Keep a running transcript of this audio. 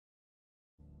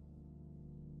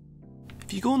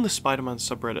If you go on the Spider-Man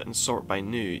subreddit and sort by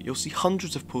new, you'll see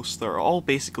hundreds of posts that are all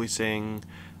basically saying,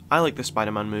 I like the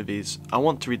Spider-Man movies, I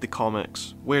want to read the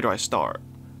comics, where do I start?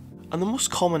 And the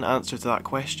most common answer to that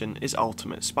question is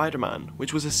Ultimate Spider-Man,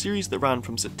 which was a series that ran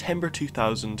from September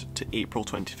 2000 to April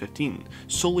 2015,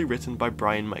 solely written by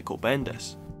Brian Michael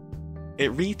Bendis.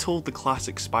 It retold the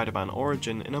classic Spider-Man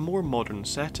origin in a more modern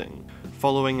setting,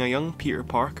 following a young Peter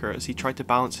Parker as he tried to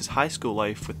balance his high school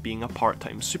life with being a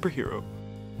part-time superhero.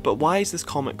 But why is this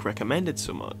comic recommended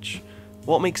so much?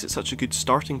 What makes it such a good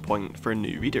starting point for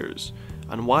new readers?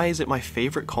 And why is it my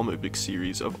favourite comic book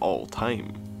series of all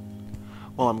time?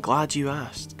 Well, I'm glad you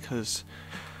asked, because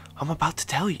I'm about to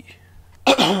tell you.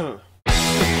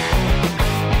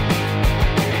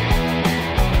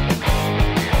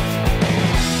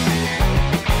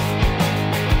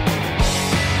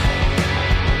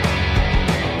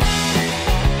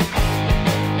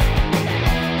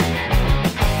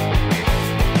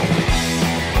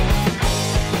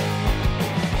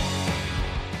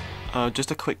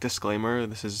 Just a quick disclaimer,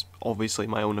 this is obviously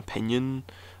my own opinion.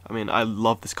 I mean, I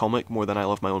love this comic more than I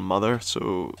love my own mother,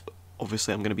 so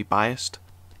obviously I'm going to be biased.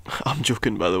 I'm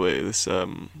joking, by the way, this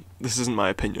isn't my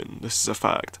opinion, this is a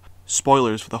fact.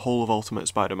 Spoilers for the whole of Ultimate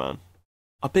Spider-Man.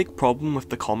 A big problem with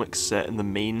the comics set in the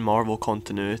main Marvel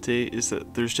continuity is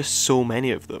that there's just so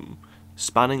many of them.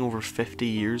 Spanning over 50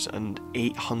 years and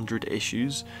 800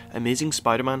 issues, Amazing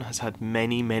Spider-Man has had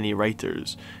many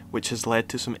writers, which has led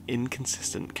to some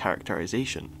inconsistent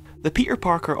characterization. The Peter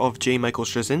Parker of J. Michael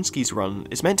Straczynski's run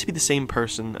is meant to be the same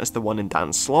person as the one in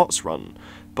Dan Slott's run,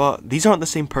 but these aren't the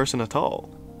same person at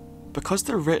all. Because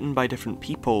they're written by different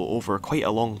people over quite a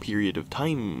long period of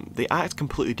time, they act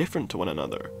completely different to one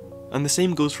another. And the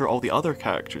same goes for all the other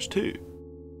characters too.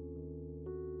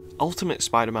 Ultimate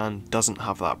Spider-Man doesn't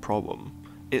have that problem.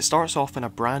 It starts off in a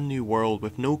brand new world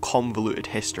with no convoluted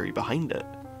history behind it.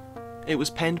 It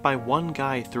was penned by one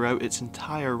guy throughout its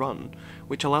entire run,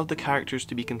 which allowed the characters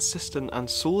to be consistent and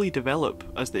slowly develop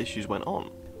as the issues went on.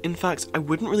 In fact, I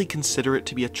wouldn't really consider it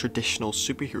to be a traditional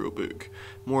superhero book,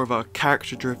 more of a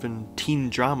character-driven teen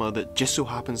drama that just so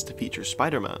happens to feature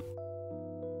Spider-Man.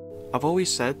 I've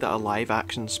always said that a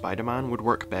live-action Spider-Man would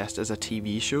work best as a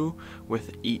TV show,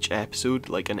 with each episode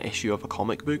like an issue of a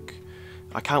comic book.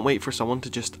 I can't wait for someone to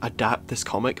just adapt this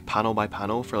comic panel by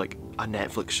panel for like a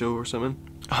Netflix show or something.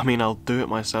 I mean, I'll do it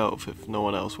myself if no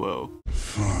one else will.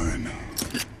 Fine.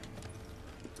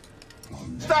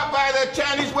 Stop by that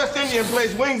Chinese West Indian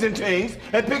place, Wings and Chains,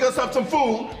 and pick us up some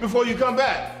food before you come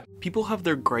back. People have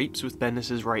their gripes with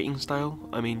Bendis' writing style.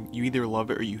 I mean, you either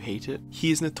love it or you hate it. He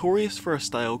is notorious for a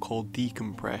style called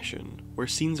decompression, where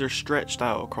scenes are stretched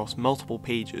out across multiple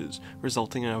pages,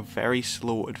 resulting in a very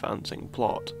slow advancing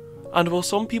plot. And while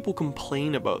some people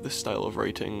complain about this style of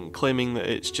writing, claiming that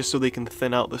it's just so they can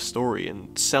thin out the story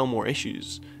and sell more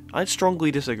issues, I'd strongly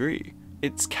disagree.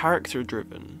 It's character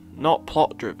driven, not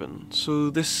plot driven, so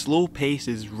this slow pace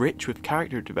is rich with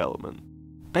character development.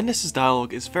 Bendis'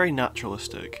 dialogue is very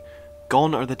naturalistic.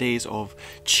 Gone are the days of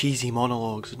cheesy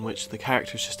monologues in which the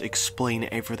characters just explain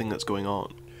everything that's going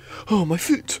on. Oh, my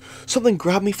foot! Something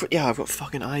grabbed me for— yeah, I've got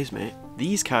fucking eyes, mate.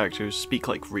 These characters speak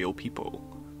like real people.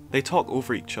 They talk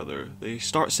over each other, they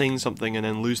start saying something and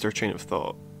then lose their train of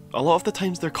thought. A lot of the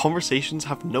times their conversations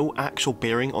have no actual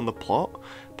bearing on the plot,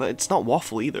 but it's not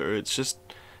waffle either, it's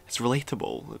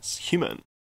relatable, it's human.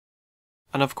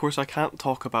 And of course I can't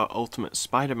talk about Ultimate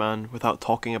Spider-Man without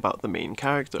talking about the main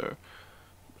character.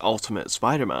 Ultimate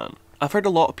Spider-Man. I've heard a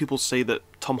lot of people say that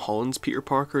Tom Holland's Peter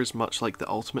Parker is much like the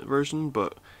Ultimate version,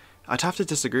 but I'd have to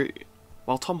disagree.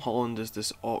 While Tom Holland is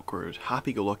this awkward,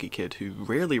 happy-go-lucky kid who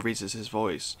rarely raises his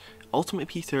voice, Ultimate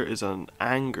Peter is an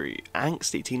angry,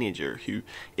 angsty teenager who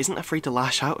isn't afraid to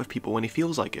lash out at people when he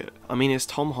feels like it. I mean, is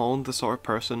Tom Holland the sort of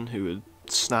person who would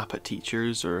snap at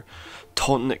teachers, or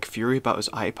taunt Nick Fury about his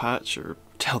eye patch, or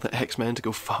tell the X-Men to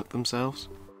go fuck themselves?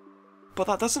 But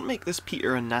that doesn't make this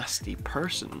Peter a nasty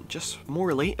person, just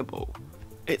more relatable.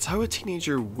 It's how a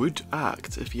teenager would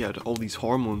act if he had all these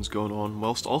hormones going on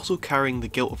whilst also carrying the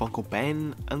guilt of Uncle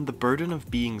Ben and the burden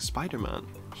of being Spider-Man.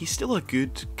 He's still a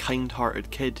good,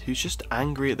 kind-hearted kid who's just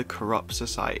angry at the corrupt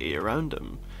society around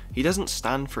him. He doesn't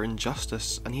stand for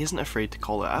injustice and he isn't afraid to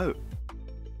call it out.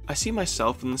 I see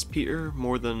myself in this Peter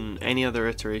more than any other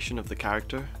iteration of the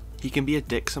character. He can be a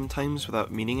dick sometimes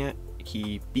without meaning it.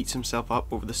 He beats himself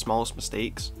up over the smallest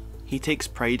mistakes. He takes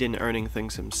pride in earning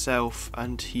things himself,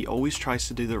 and he always tries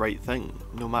to do the right thing,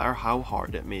 no matter how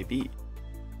hard it may be.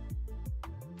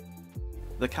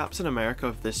 The Captain America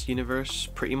of this universe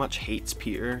pretty much hates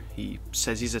Peter. He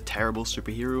says he's a terrible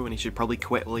superhero and he should probably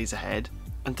quit while he's ahead.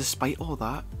 And despite all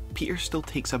that, Peter still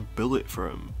takes a bullet for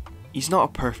him. He's not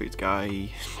a perfect guy,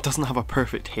 he doesn't have a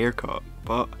perfect haircut,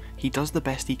 but he does the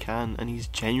best he can and he's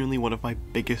genuinely one of my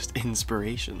biggest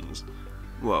inspirations.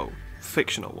 Well,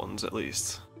 fictional ones at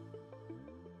least.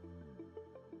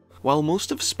 While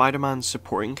most of Spider-Man's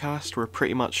supporting cast were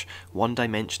pretty much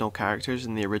one-dimensional characters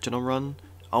in the original run,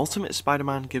 Ultimate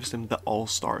Spider-Man gives them the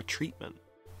all-star treatment.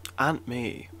 Aunt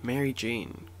May, Mary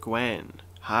Jane, Gwen,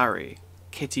 Harry,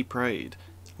 Kitty Pryde,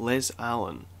 Liz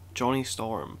Allen, Johnny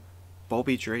Storm,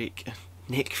 Bobby Drake, and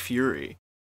Nick Fury.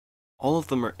 All of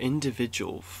them are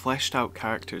individual, fleshed out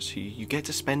characters who you get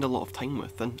to spend a lot of time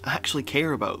with and actually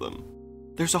care about them.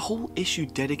 There's a whole issue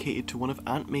dedicated to one of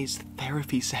Aunt May's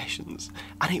therapy sessions,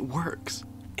 and it works.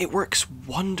 It works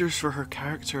wonders for her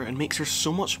character and makes her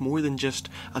so much more than just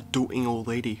a doting old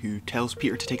lady who tells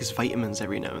Peter to take his vitamins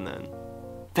every now and then.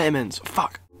 Vitamins,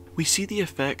 fuck! We see the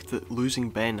effect that losing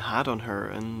Ben had on her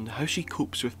and how she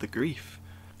copes with the grief.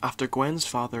 After Gwen's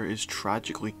father is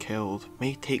tragically killed,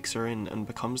 May takes her in and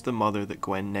becomes the mother that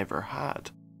Gwen never had.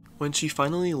 When she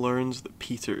finally learns that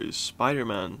Peter is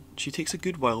Spider-Man, she takes a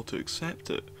good while to accept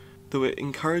it, though it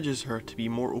encourages her to be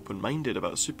more open-minded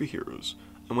about superheroes,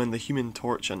 and when the Human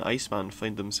Torch and Iceman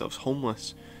find themselves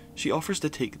homeless, she offers to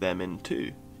take them in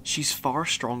too. She's far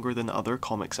stronger than other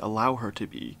comics allow her to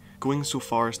be, going so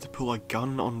far as to pull a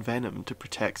gun on Venom to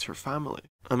protect her family.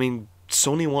 I mean,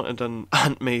 Sony wanted an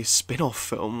Aunt May spin-off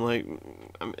film, like,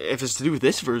 if it's to do with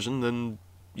this version, then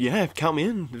yeah, count me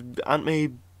in. Aunt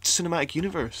May Cinematic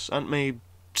Universe, Aunt May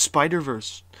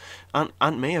Spider-Verse, Aunt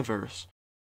Mayaverse.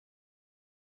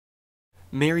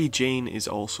 Mary Jane is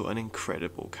also an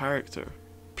incredible character.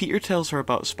 Peter tells her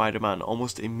about Spider-Man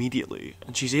almost immediately,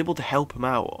 and she's able to help him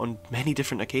out on many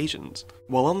different occasions.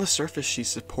 While on the surface she's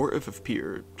supportive of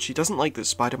Peter, she doesn't like that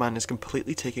Spider-Man is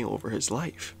completely taking over his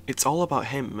life. It's all about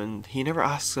him, and he never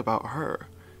asks about her.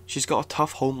 She's got a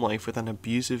tough home life with an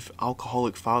abusive,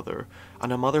 alcoholic father,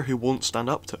 and a mother who won't stand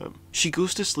up to him. She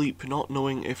goes to sleep not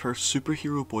knowing if her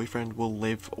superhero boyfriend will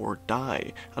live or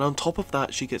die, and on top of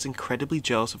that she gets incredibly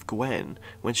jealous of Gwen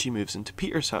when she moves into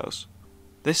Peter's house.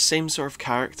 This same sort of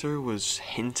character was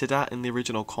hinted at in the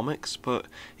original comics, but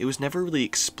it was never really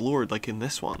explored like in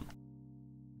this one.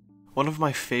 One of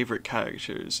my favourite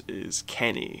characters is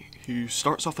Kenny, who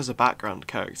starts off as a background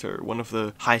character, one of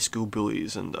the high school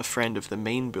bullies and a friend of the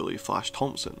main bully, Flash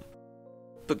Thompson.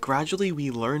 But gradually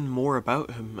we learn more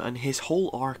about him, and his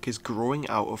whole arc is growing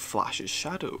out of Flash's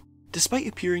shadow. Despite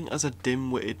appearing as a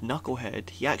dim-witted knucklehead,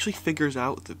 he actually figures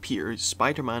out that Peter is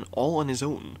Spider-Man all on his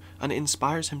own, and it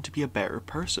inspires him to be a better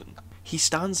person. He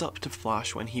stands up to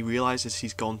Flash when he realises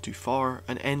he's gone too far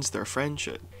and ends their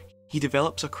friendship. He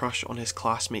develops a crush on his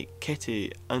classmate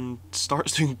Kitty and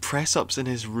starts doing press-ups in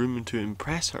his room to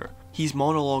impress her. He's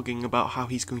monologuing about how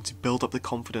he's going to build up the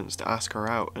confidence to ask her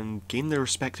out and gain the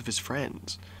respect of his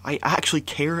friends. I actually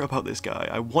care about this guy,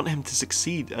 I want him to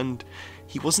succeed, and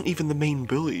he wasn't even the main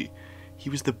bully. He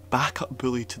was the backup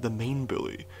bully to the main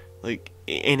bully. Like,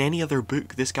 in any other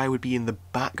book, this guy would be in the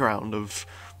background of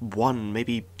one,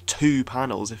 maybe two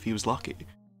panels if he was lucky.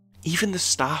 Even the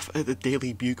staff at the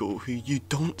Daily Bugle, who you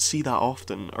don't see that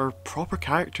often, are proper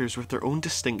characters with their own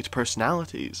distinct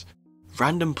personalities.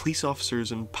 Random police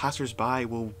officers and passers-by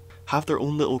will have their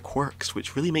own little quirks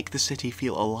which really make the city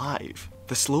feel alive.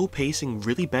 The slow pacing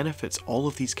really benefits all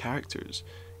of these characters,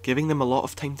 giving them a lot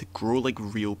of time to grow like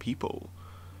real people.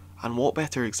 And what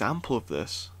better example of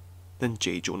this than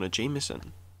J. Jonah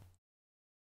Jameson?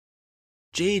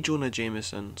 J. Jonah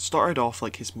Jameson started off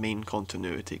like his main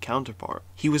continuity counterpart.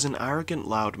 He was an arrogant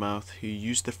loudmouth who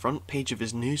used the front page of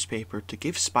his newspaper to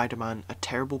give Spider-Man a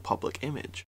terrible public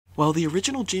image. While the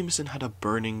original Jameson had a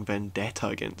burning vendetta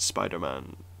against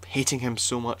Spider-Man, hating him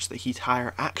so much that he'd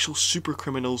hire actual super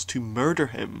criminals to murder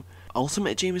him,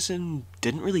 Ultimate Jameson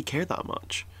didn't really care that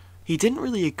much. He didn't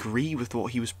really agree with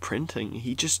what he was printing,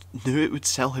 he just knew it would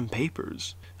sell him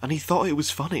papers, and he thought it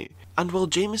was funny. And while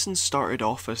Jameson started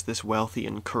off as this wealthy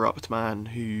and corrupt man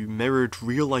who mirrored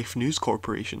real-life news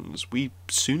corporations, we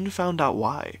soon found out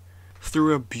why.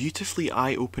 Through a beautifully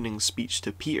eye-opening speech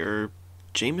to Peter,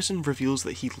 Jameson reveals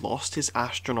that he lost his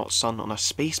astronaut son on a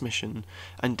space mission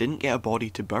and didn't get a body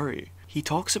to bury. He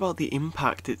talks about the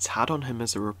impact it's had on him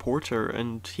as a reporter,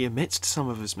 and he admits to some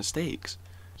of his mistakes.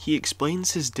 He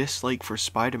explains his dislike for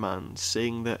Spider-Man,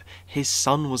 saying that his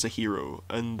son was a hero,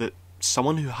 and that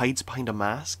someone who hides behind a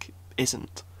mask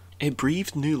isn't. It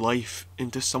breathed new life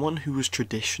into someone who was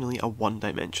traditionally a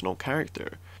one-dimensional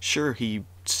character. Sure, he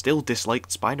still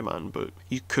disliked Spider-Man, but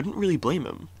you couldn't really blame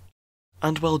him.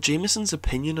 And while Jameson's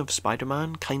opinion of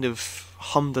Spider-Man kind of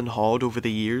hummed and hawed over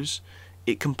the years,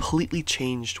 it completely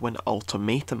changed when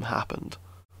Ultimatum happened.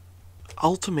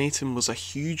 Ultimatum was a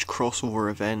huge crossover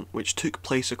event which took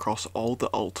place across all the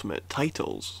Ultimate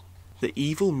titles. The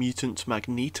evil mutant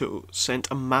Magneto sent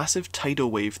a massive tidal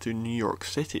wave through New York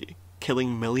City,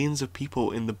 killing millions of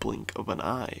people in the blink of an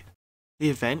eye. The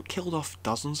event killed off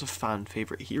dozens of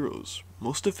fan-favourite heroes,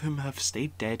 most of whom have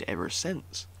stayed dead ever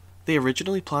since. They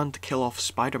originally planned to kill off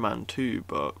Spider-Man too,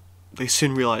 but they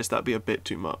soon realised that'd be a bit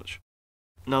too much.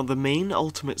 Now the main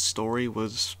Ultimate story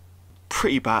was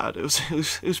pretty bad,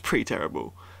 it was pretty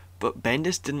terrible, but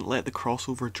Bendis didn't let the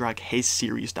crossover drag his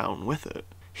series down with it.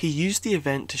 He used the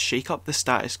event to shake up the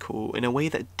status quo in a way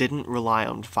that didn't rely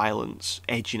on violence,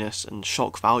 edginess, and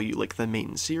shock value like the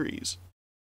main series.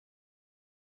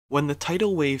 When the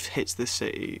tidal wave hits the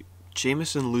city,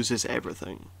 Jameson loses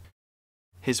everything.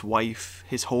 His wife,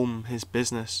 his home, his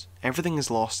business, everything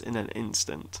is lost in an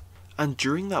instant. And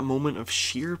during that moment of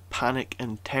sheer panic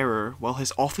and terror, while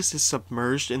his office is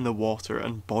submerged in the water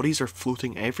and bodies are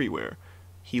floating everywhere,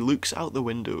 he looks out the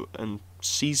window and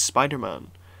sees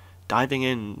Spider-Man, diving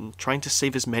in, trying to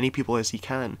save as many people as he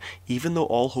can, even though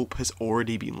all hope has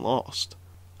already been lost.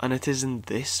 And it is in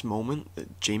this moment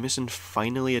that Jameson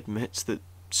finally admits that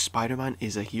Spider-Man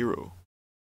is a hero.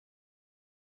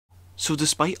 So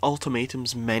despite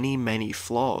Ultimatum's many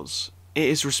flaws, it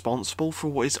is responsible for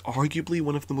what is arguably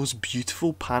one of the most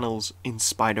beautiful panels in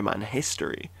Spider-Man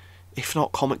history, if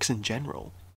not comics in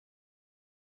general.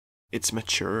 It's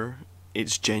mature,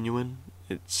 it's genuine,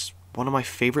 it's one of my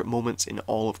favourite moments in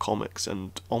all of comics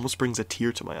and almost brings a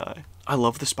tear to my eye. I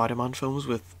love the Spider-Man films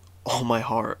with all my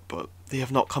heart, but they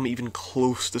have not come even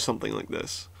close to something like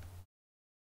this.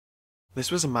 This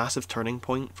was a massive turning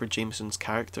point for Jameson's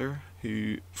character,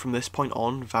 who from this point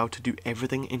on vowed to do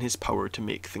everything in his power to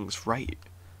make things right.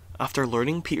 After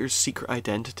learning Peter's secret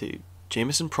identity,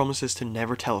 Jameson promises to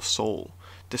never tell a soul,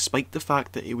 despite the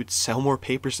fact that it would sell more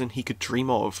papers than he could dream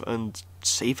of and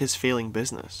save his failing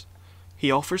business.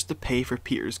 He offers to pay for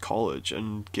Peter's college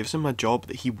and gives him a job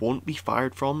that he won't be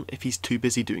fired from if he's too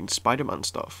busy doing Spider-Man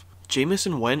stuff.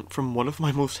 Jameson went from one of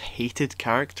my most hated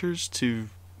characters to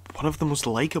one of the most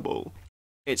likeable.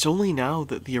 It's only now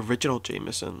that the original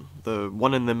Jameson, the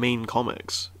one in the main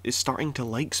comics, is starting to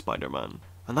like Spider-Man,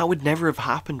 and that would never have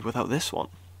happened without this one.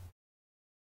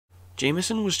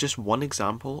 Jameson was just one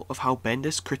example of how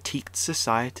Bendis critiqued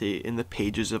society in the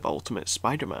pages of Ultimate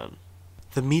Spider-Man.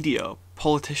 The media,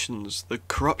 politicians, the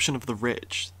corruption of the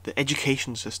rich, the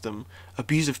education system,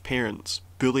 abusive parents,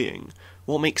 bullying,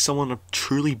 what makes someone a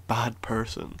truly bad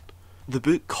person. The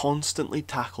book constantly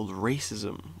tackled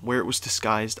racism, where it was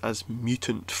disguised as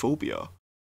mutant phobia.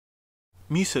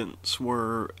 Mutants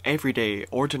were everyday,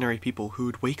 ordinary people who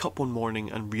would wake up one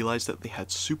morning and realise that they had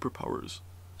superpowers.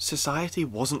 Society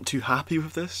wasn't too happy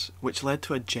with this, which led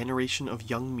to a generation of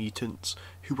young mutants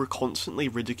who were constantly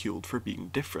ridiculed for being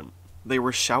different. They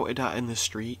were shouted at in the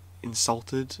street,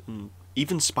 insulted, and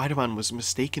even Spider-Man was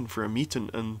mistaken for a mutant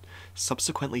and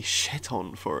subsequently shit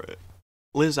on for it.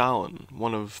 Liz Allen,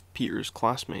 one of Peter's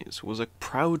classmates, was a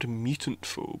proud mutant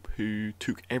phobe who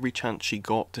took every chance she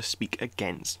got to speak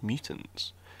against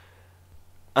mutants.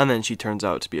 And then she turns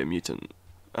out to be a mutant,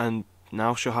 and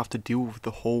now she'll have to deal with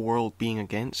the whole world being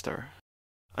against her.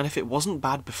 And if it wasn't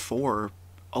bad before,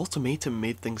 Ultimatum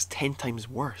made things 10 times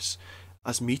worse,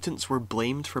 as mutants were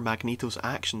blamed for Magneto's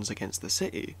actions against the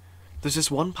city. There's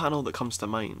this one panel that comes to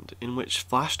mind, in which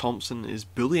Flash Thompson is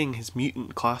bullying his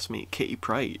mutant classmate Kitty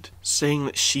Pryde, saying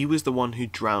that she was the one who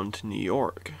drowned New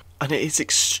York. And it is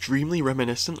extremely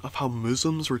reminiscent of how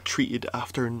Muslims were treated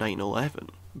after 9/11.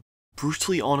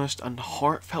 Brutally honest and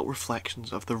heartfelt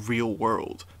reflections of the real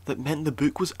world that meant the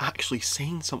book was actually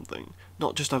saying something,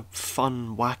 not just a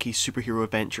fun, wacky superhero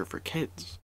adventure for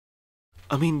kids.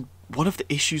 I mean, one of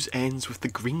the issues ends with the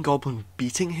Green Goblin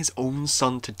beating his own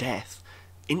son to death,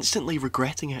 instantly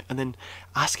regretting it, and then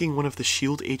asking one of the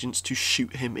SHIELD agents to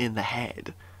shoot him in the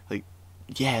head. Like,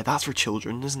 yeah, that's for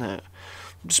children, isn't it?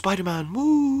 Spider-Man,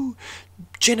 woo!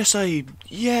 Genocide,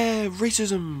 yeah,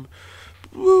 racism,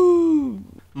 woo!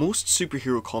 Most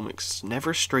superhero comics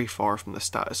never stray far from the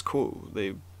status quo.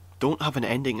 They don't have an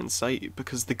ending in sight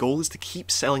because the goal is to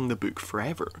keep selling the book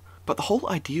forever. But the whole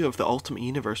idea of the Ultimate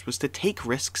Universe was to take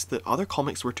risks that other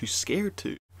comics were too scared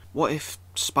to. What if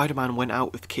Spider-Man went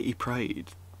out with Kitty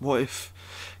Pryde? What if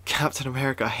Captain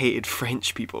America hated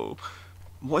French people?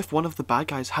 What if one of the bad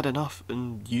guys had enough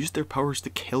and used their powers to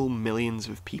kill millions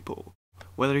of people?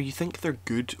 Whether you think they're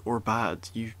good or bad,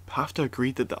 you have to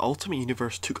agree that the Ultimate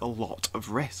Universe took a lot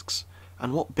of risks.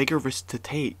 And what bigger risk to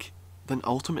take than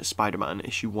Ultimate Spider-Man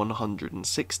issue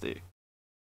 160?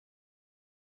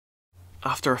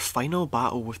 After a final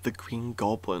battle with the Green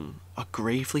Goblin, a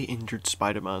gravely injured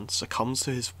Spider-Man succumbs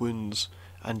to his wounds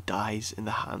and dies in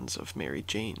the hands of Mary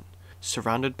Jane,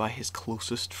 surrounded by his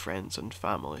closest friends and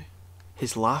family.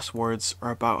 His last words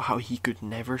are about how he could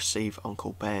never save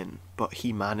Uncle Ben, but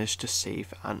he managed to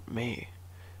save Aunt May.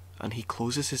 And he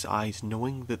closes his eyes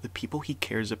knowing that the people he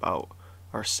cares about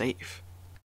are safe.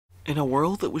 In a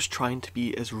world that was trying to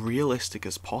be as realistic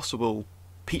as possible,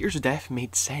 Peter's death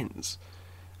made sense.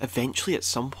 Eventually, at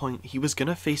some point, he was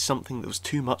gonna face something that was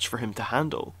too much for him to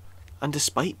handle. And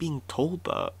despite being told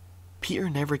that, Peter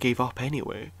never gave up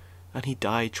anyway, and he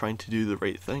died trying to do the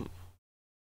right thing.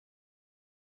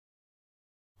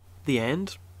 The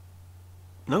end?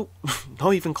 Nope,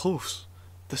 not even close.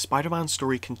 The Spider-Man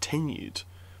story continued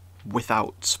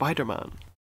without Spider-Man.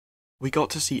 We got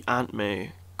to see Aunt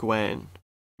May, Gwen,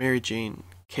 Mary Jane,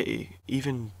 Kitty,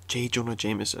 even J. Jonah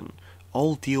Jameson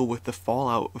all deal with the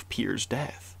fallout of Peter's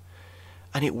death.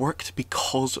 And it worked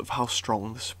because of how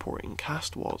strong the supporting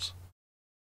cast was.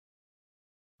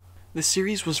 The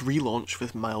series was relaunched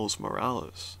with Miles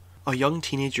Morales, a young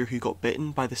teenager who got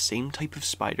bitten by the same type of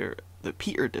spider that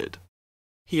Peter did.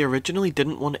 He originally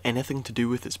didn't want anything to do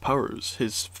with his powers,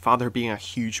 his father being a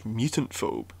huge mutant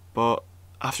phobe, but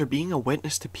after being a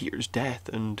witness to Peter's death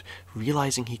and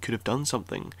realising he could have done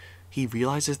something, he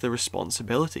realises the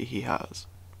responsibility he has.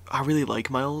 I really like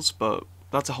Miles, but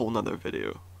that's a whole nother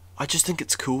video. I just think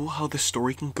it's cool how the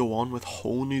story can go on with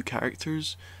whole new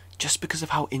characters just because of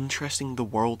how interesting the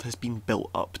world has been built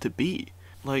up to be.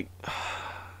 Like,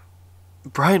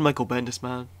 Brian Michael Bendis,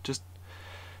 man, just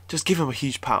give him a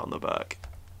huge pat on the back.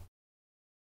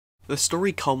 The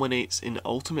story culminates in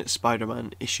Ultimate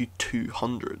Spider-Man issue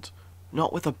 200,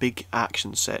 not with a big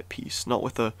action set piece, not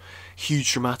with a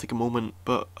huge dramatic moment,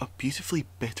 but a beautifully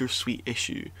bittersweet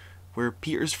issue where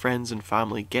Peter's friends and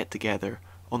family get together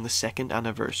on the 2nd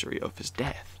anniversary of his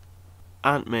death.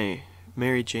 Aunt May,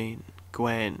 Mary Jane,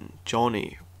 Gwen,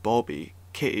 Johnny, Bobby,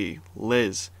 Kitty,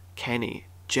 Liz, Kenny,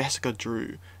 Jessica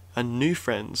Drew, and new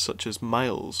friends such as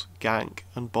Miles, Gank,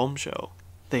 and Bombshell.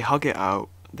 They hug it out,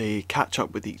 they catch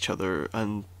up with each other,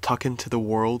 and tuck into the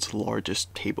world's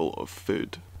largest table of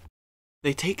food.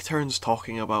 They take turns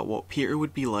talking about what Peter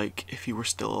would be like if he were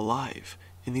still alive,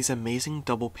 in these amazing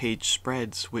double-page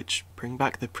spreads which bring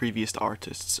back the previous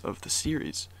artists of the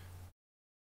series.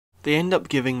 They end up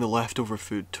giving the leftover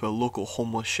food to a local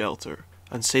homeless shelter,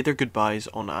 and say their goodbyes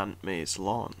on Aunt May's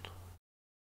lawn.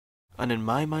 And in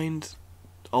my mind,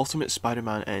 Ultimate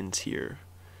Spider-Man ends here.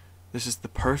 This is the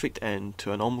perfect end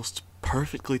to an almost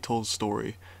perfectly told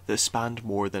story that spanned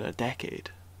more than a decade.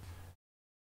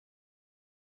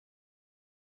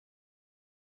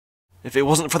 If it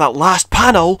wasn't for that last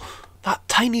panel, that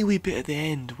tiny wee bit at the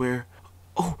end where,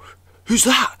 oh, who's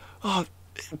that?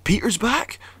 Peter's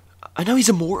back? And now he's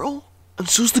immortal? And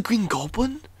so's the Green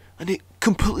Goblin? And it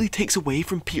completely takes away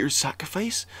from Peter's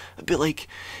sacrifice? A bit like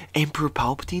Emperor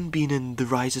Palpatine being in The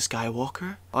Rise of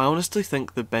Skywalker? I honestly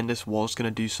think that Bendis was going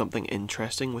to do something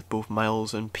interesting with both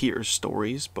Miles and Peter's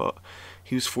stories, but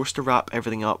he was forced to wrap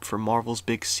everything up for Marvel's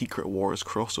big Secret Wars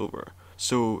crossover.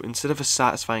 So instead of a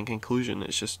satisfying conclusion,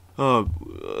 it's just,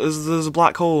 there's a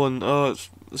black hole and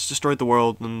it's destroyed the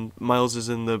world and Miles is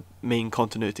in the main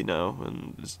continuity now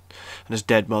and his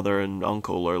dead mother and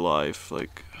uncle are alive.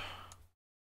 Like,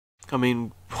 I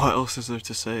mean, what else is there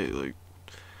to say? Like,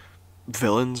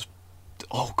 villains,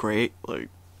 all great. Like,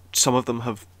 some of them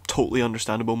have totally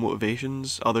understandable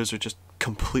motivations, others are just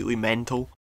completely mental.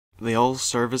 They all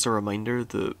serve as a reminder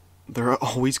that there are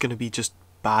always going to be just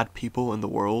bad people in the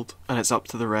world, and it's up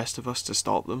to the rest of us to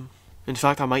stop them. In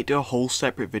fact, I might do a whole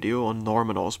separate video on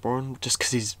Norman Osborn, just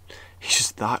because he's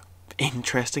just that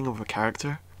interesting of a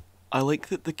character. I like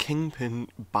that the Kingpin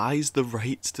buys the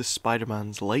rights to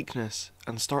Spider-Man's likeness,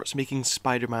 and starts making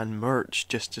Spider-Man merch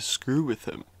just to screw with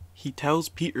him. He tells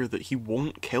Peter that he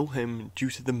won't kill him due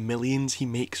to the millions he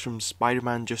makes from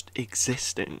Spider-Man just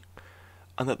existing,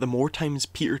 and that the more times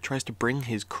Peter tries to bring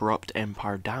his corrupt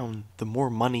empire down, the more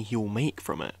money he will make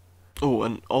from it. Oh,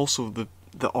 and also the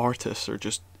artists are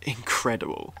just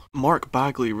incredible. Mark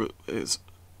Bagley is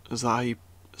that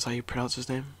how you pronounce his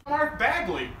name? Mark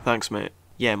Bagley! Thanks, mate.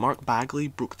 Yeah, Mark Bagley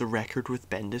broke the record with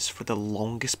Bendis for the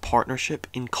longest partnership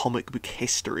in comic book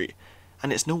history,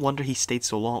 and it's no wonder he stayed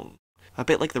so long. A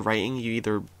bit like the writing, you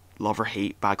either love or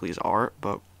hate Bagley's art,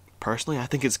 but personally I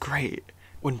think it's great.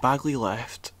 When Bagley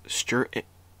left, Stuart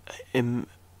Immonen.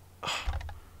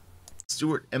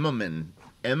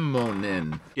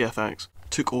 Yeah, thanks.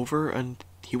 Took over, and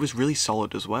he was really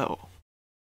solid as well.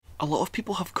 A lot of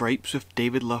people have gripes with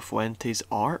David LaFuente's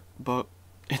art, but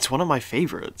it's one of my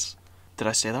favourites. Did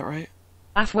I say that right?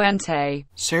 LaFuente.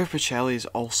 Sarah Pichelli is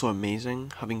also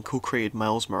amazing, having co-created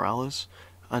Miles Morales,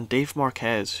 and Dave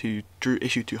Marquez, who drew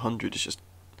issue 200, is just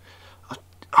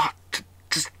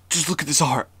just look at this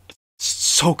art. It's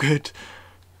so good.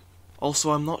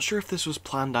 Also, I'm not sure if this was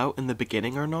planned out in the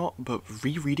beginning or not, but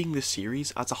rereading this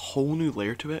series adds a whole new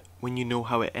layer to it when you know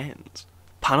how it ends.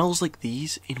 Panels like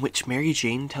these, in which Mary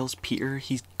Jane tells Peter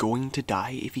he's going to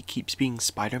die if he keeps being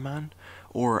Spider-Man,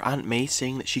 or Aunt May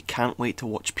saying that she can't wait to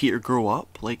watch Peter grow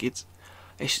up, like, it's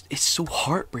so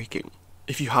heartbreaking.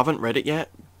 If you haven't read it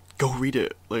yet, go read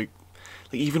it. Like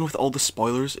even with all the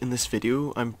spoilers in this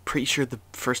video, I'm pretty sure the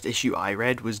first issue I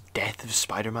read was Death of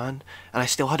Spider-Man, and I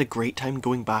still had a great time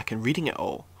going back and reading it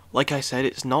all. Like I said,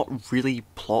 it's not really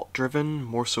plot driven,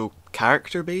 more so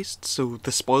character based, so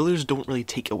the spoilers don't really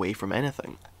take away from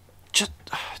anything.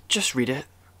 Just read it.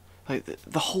 Like,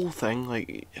 the whole thing,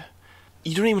 like,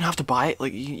 you don't even have to buy it,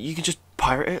 like, you can just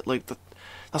pirate it, like,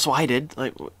 that's what I did.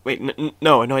 Like, wait,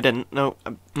 no, I didn't. No,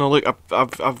 look,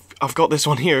 I've got this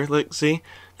one here. Like, see,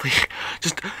 please,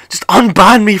 just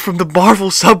unban me from the Marvel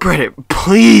subreddit,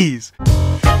 please.